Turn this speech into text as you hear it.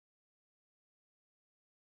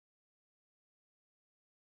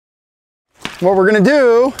what we're gonna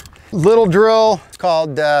do, little drill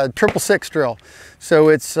called 666 drill. So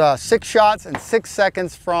it's 6 shots in 6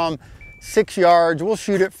 seconds from 6 yards. We'll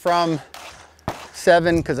shoot it from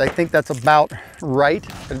 7 because I think that's about right,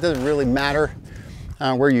 but it doesn't really matter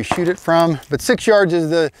where you shoot it from. But 6 yards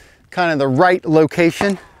is the kind of the right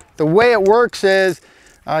location. The way it works is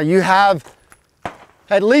you have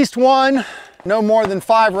at least one, no more than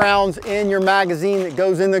 5 rounds in your magazine that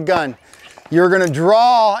goes in the gun. You're gonna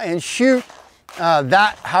draw and shoot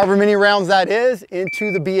that, however many rounds that is,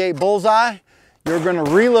 into the B8 bullseye. You're gonna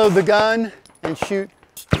reload the gun and shoot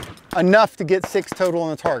enough to get 6 total on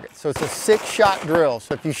the target. So it's a 6-shot drill.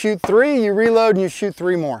 So if you shoot 3, you reload and you shoot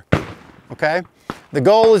 3 more, okay? The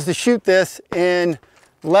goal is to shoot this in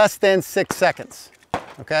less than 6 seconds,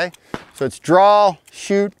 okay? So it's draw,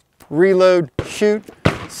 shoot, reload, shoot,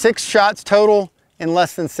 6 shots total in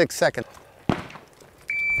less than 6 seconds.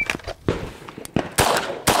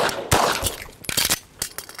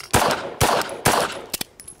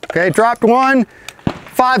 Okay, dropped one,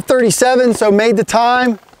 5:37, so made the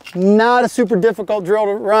time. Not a super difficult drill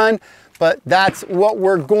to run, but that's what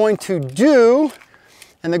we're going to do.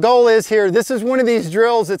 And the goal is here, this is one of these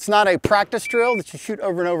drills, it's not a practice drill that you shoot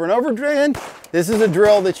over and over and over again. This is a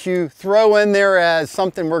drill that you throw in there as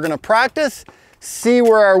something we're gonna practice, see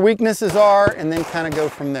where our weaknesses are, and then kind of go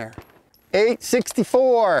from there.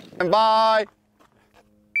 864, and bye.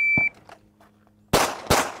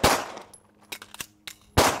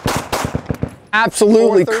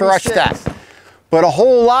 Absolutely crushed that. But a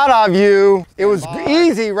whole lot of you, it was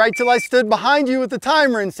easy right till I stood behind you with the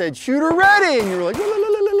timer and said, shooter ready. And you were like, la, la,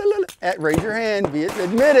 la, la, la, la. Raise your hand,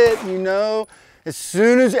 admit it. You know, as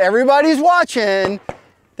soon as everybody's watching,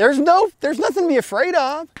 there's nothing to be afraid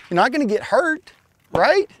of. You're not gonna get hurt,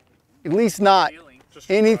 right? At least not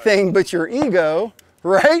anything but your ego,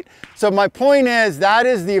 right? So my point is, that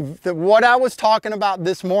is what I was talking about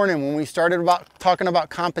this morning when we started talking about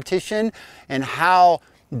competition and how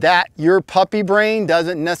that your puppy brain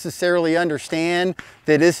doesn't necessarily understand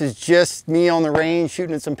that this is just me on the range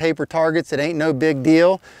shooting at some paper targets. It ain't no big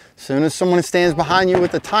deal. As soon as someone stands behind you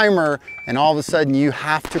with a timer and all of a sudden you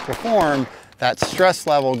have to perform, that stress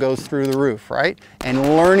level goes through the roof, right? And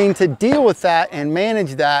learning to deal with that and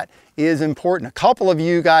manage that is important. A couple of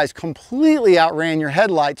you guys completely outran your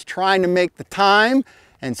headlights trying to make the time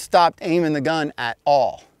and stopped aiming the gun at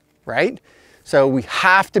all, right? So we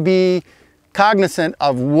have to be cognizant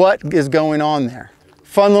of what is going on there.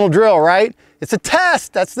 Fun little drill, right? It's a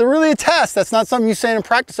test. That's really a test. That's not something you say in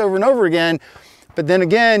practice over and over again. But then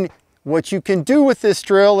again, what you can do with this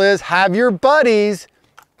drill is have your buddies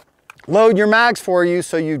load your mags for you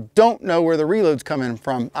so you don't know where the reload's coming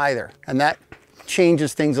from either. And that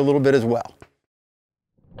changes things a little bit as well.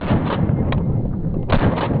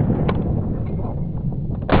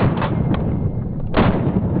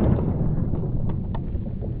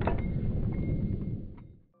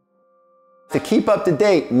 To keep up to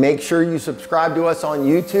date, make sure you subscribe to us on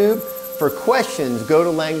YouTube. For questions, go to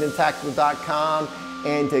langdontactical.com.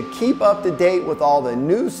 And to keep up to date with all the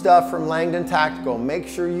new stuff from Langdon Tactical, make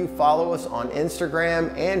sure you follow us on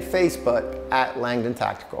Instagram and Facebook at Langdon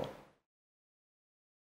Tactical.